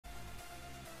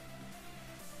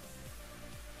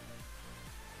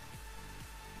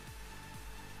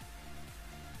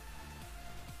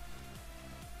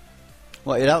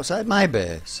What, you're outside my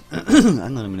base? Hang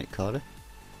on a minute, Corey.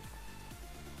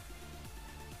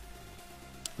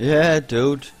 Yeah,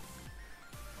 dude.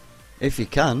 If you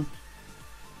can.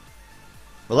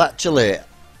 Well, actually,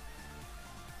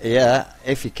 yeah,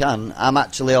 if you can. I'm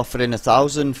actually offering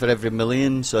 1,000 for every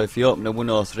million, so if you open a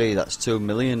 103, that's 2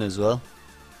 million as well.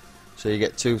 So you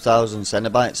get 2,000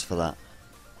 centibytes for that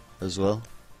as well.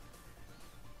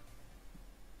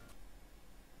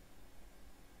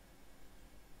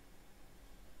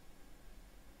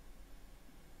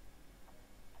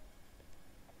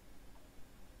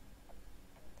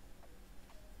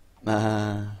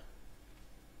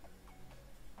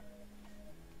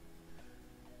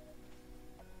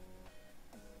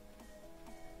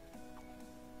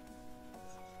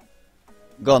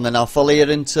 Go on then, I'll follow you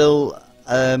until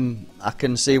I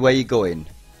can see where you're going.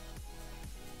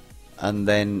 And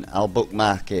then I'll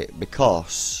bookmark it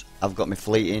because I've got my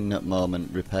fleet in at the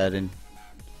moment repairing.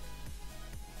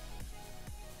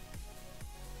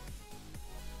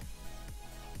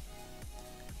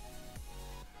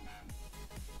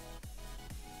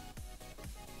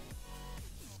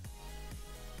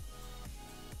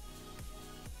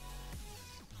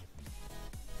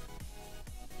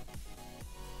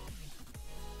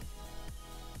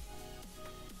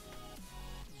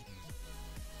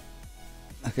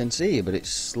 I can see you, but it's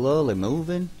slowly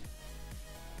moving.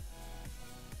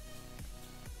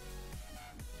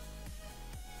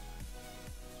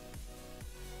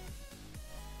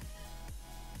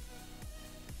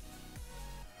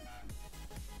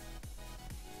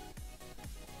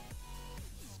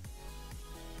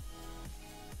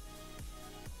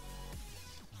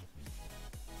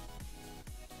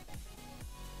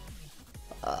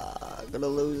 I'm gonna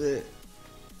lose it.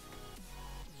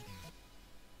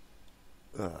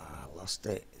 Lost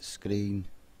it. Screen.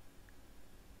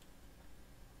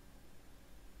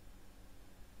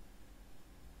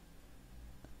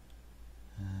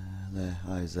 There.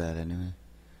 Oh, he's there anyway.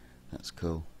 That's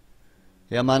cool.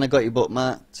 Yeah, man, I got you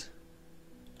bookmarked.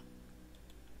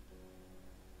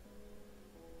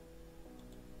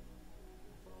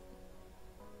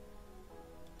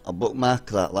 I'll bookmark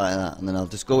that like that, and then I'll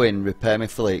just go in, repair my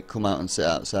fleet, come out and sit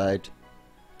outside.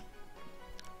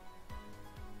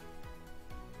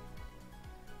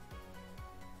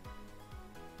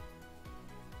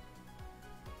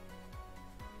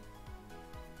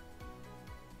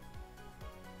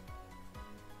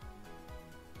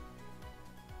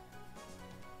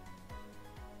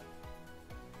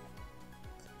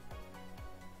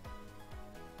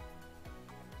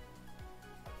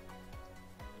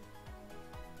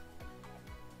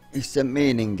 He sent me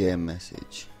an in-game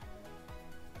message.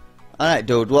 Alright,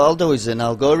 dude, what I'll do is then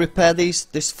I'll go repair this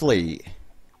fleet,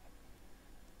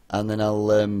 and then I'll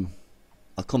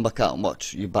come back out and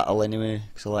watch you battle anyway,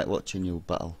 because I like watching you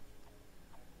battle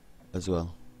as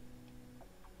well.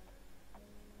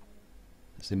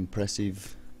 It's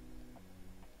impressive.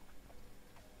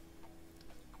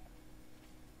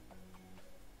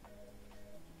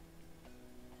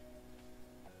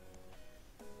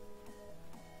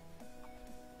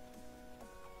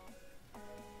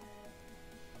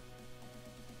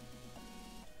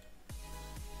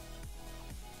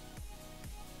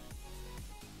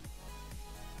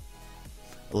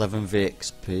 $11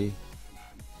 VXP.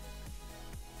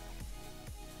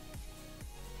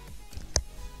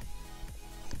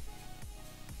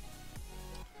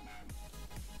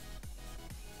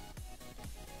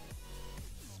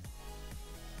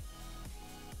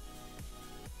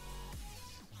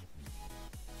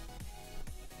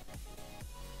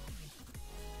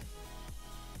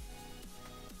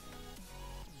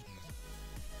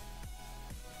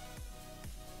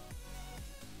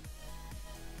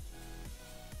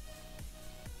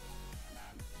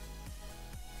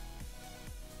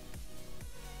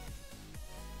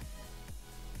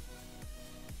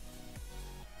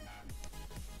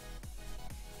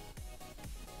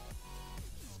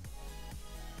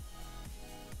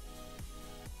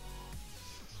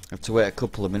 I have to wait a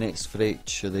couple of minutes for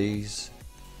each of these.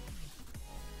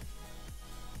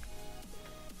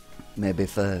 Maybe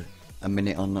for a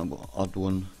minute on the odd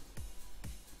one.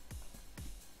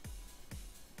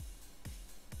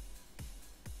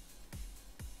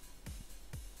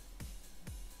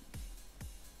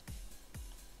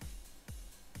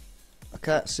 I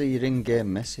can't see your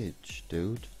in-game message,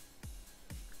 dude.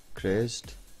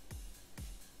 Crazed.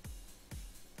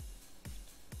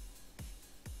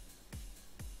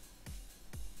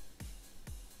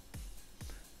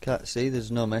 Can't see,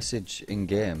 there's no message in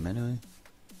game anyway.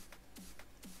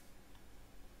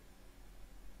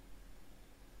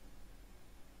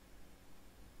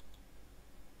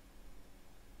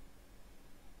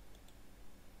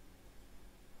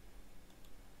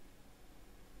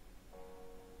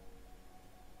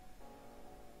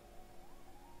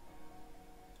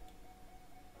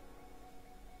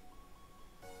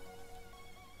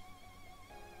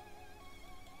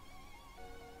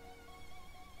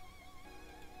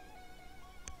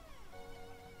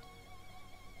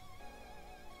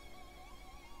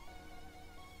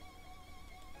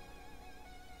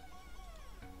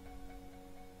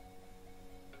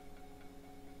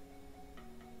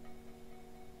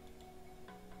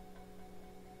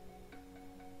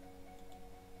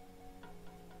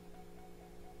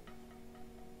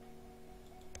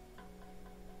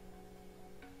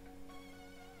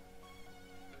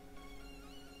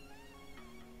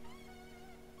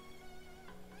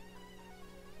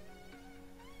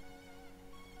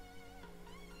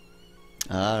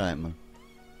 Alright, man.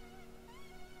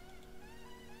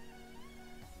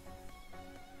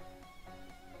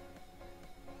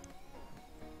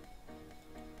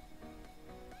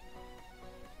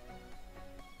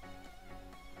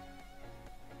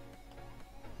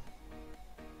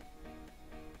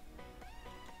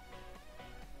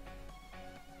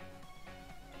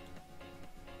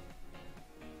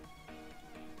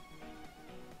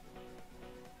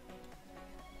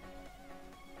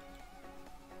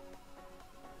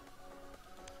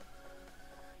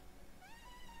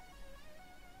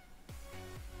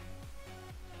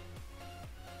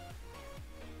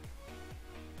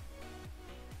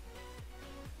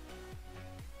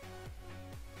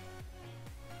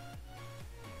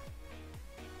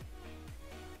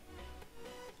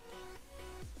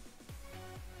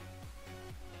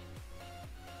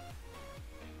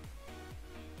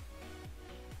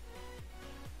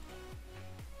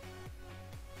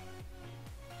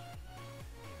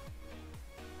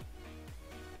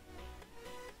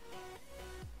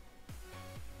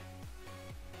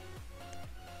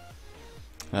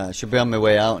 Right, I should be on my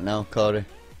way out now, Corey.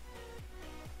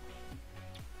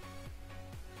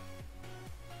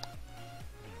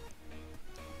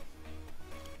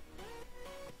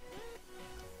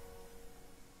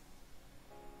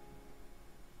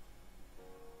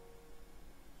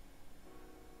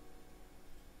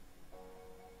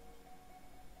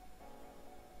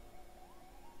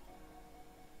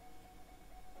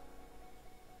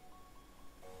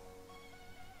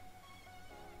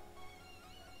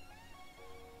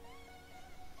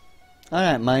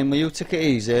 Alright, mine, will you take it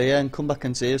easy, yeah, and come back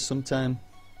and see us sometime?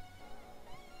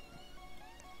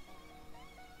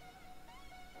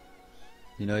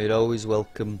 You know, you're always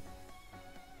welcome.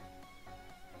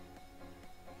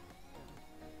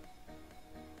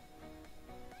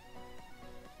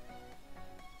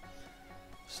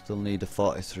 Still need a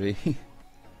 43.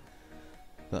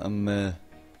 But I'm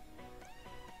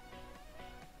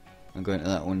going to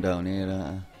that one down here, aren't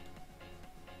I?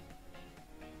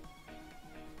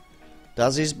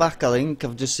 Dazzy's back, I think.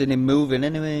 I've just seen him moving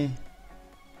anyway.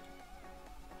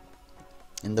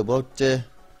 In the water.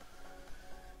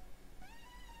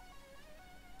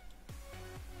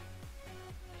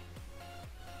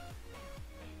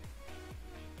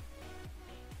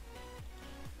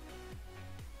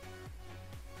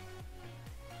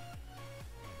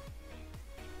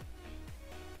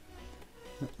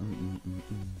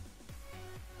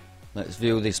 Let's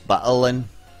view this battle then.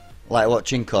 Like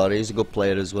watching Corey, he's a good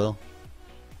player as well.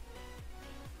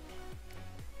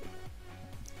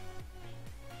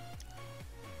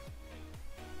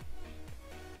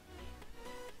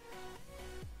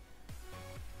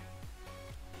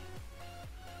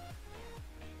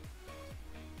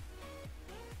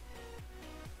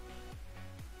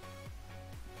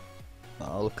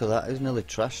 Oh, look at that, he's nearly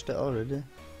trashed it already.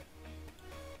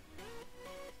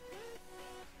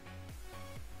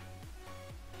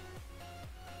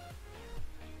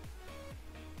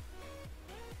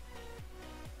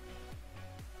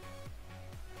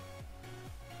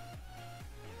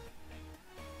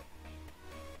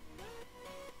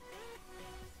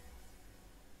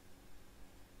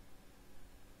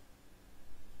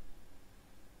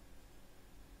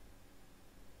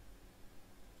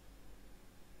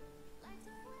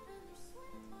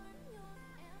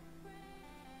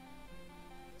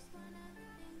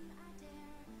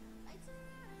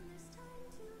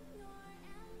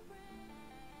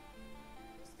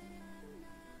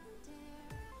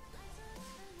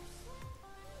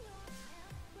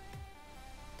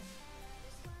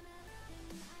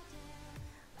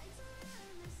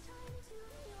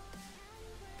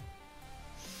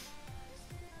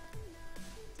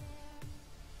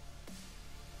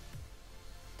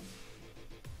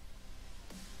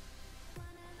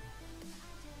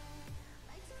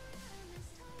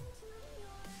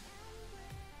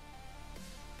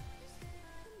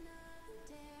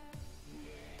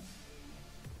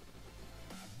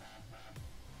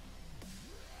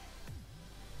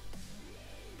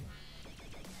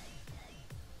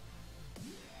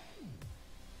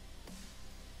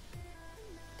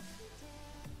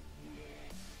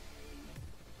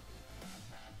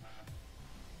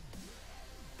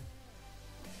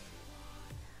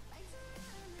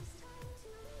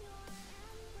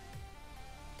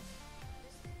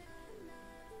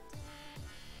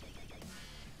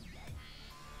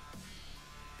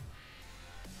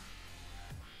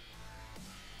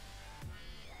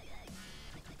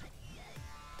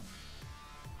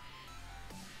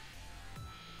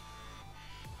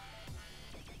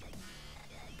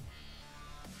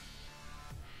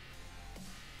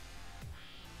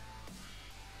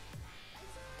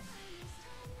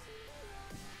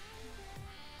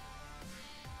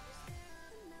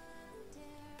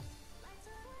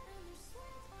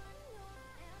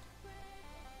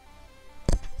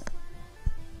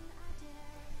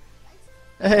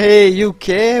 Hey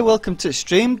UK, welcome to the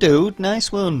stream, dude.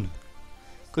 Nice one.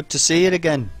 Good to see you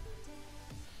again.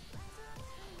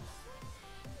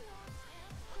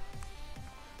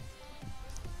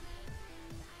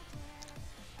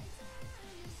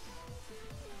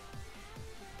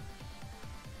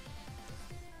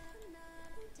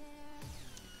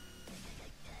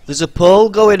 There's a poll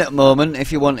going at the moment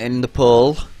if you want in the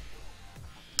poll.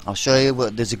 I'll show you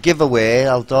what there's a giveaway.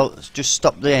 I'll just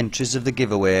stop the entries of the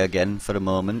giveaway again for a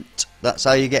moment. That's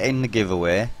how you get in the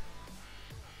giveaway.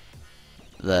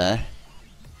 There.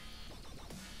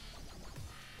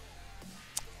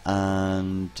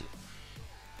 And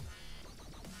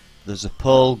there's a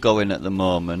poll going at the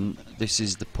moment. This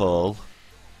is the poll.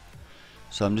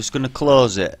 So I'm just going to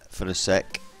close it for a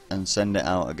sec and send it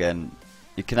out again.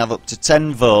 You can have up to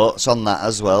 10 votes on that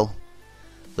as well.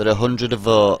 There are 100 a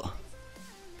vote.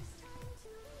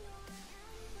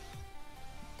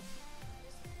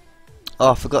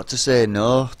 Oh, I forgot to say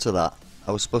no to that.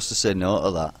 I was supposed to say no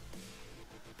to that.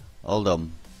 Hold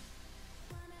on.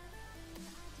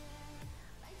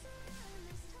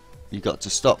 You got to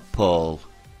stop poll.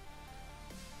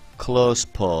 Close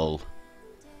poll.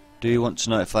 Do you want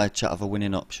to notify chat of a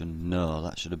winning option? No,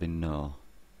 that should have been no.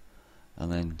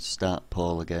 And then start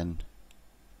poll again.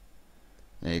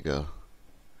 There you go.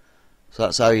 So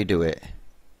that's how you do it.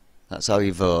 That's how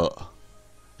you vote.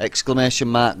 Exclamation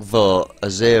mark vote, a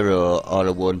 0 or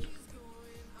a 1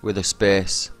 with a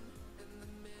space.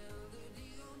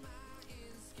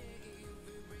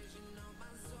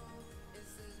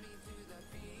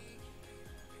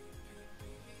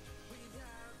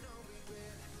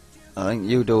 I think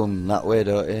you do them that way,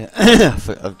 don't you?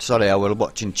 Sorry, I was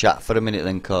watching chat for a minute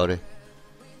then, Corey.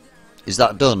 Is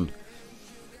that done?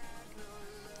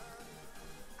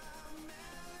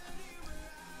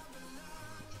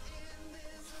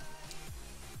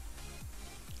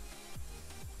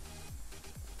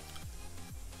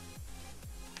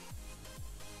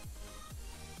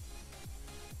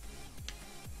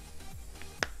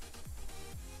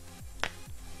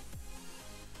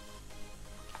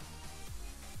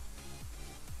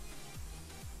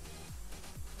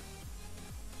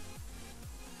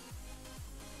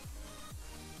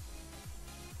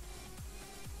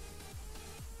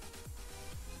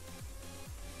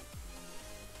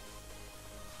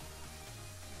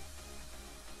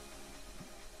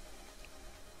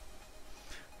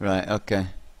 Right, okay.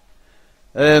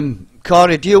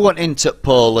 Corey, do you want into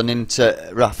poll and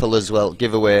into raffle as well,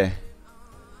 giveaway?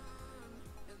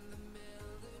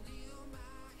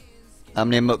 How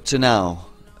many am I up to now?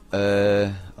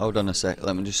 Hold on a sec,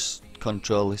 let me just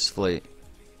control this fleet.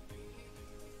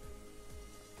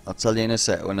 I'll tell you in a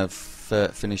sec when I've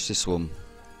finished this one.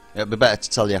 It'll be better to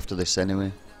tell you after this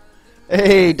anyway.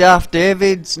 Hey, Daft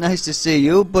Davids, nice to see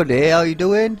you, buddy. How you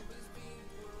doing?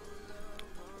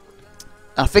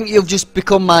 I think you've just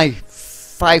become my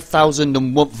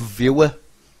 5,001th viewer.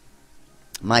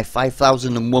 My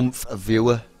 5,001th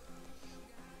viewer.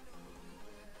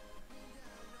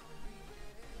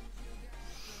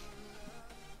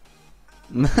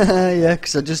 Yeah,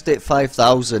 because I just hit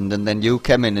 5,000 and then you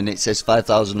came in and it says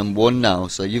 5,001 now.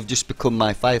 So you've just become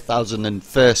my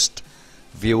 5,001st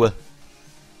viewer.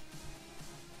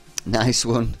 Nice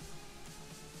one.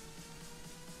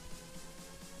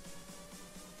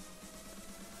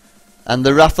 And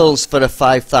the raffles for a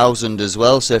 5,000 as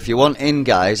well, so if you want in,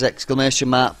 guys, exclamation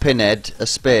mark pinhead, a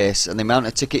space, and the amount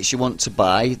of tickets you want to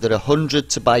buy, there are 100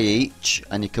 to buy each,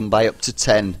 and you can buy up to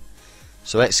 10.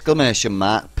 So exclamation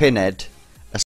mark pinhead,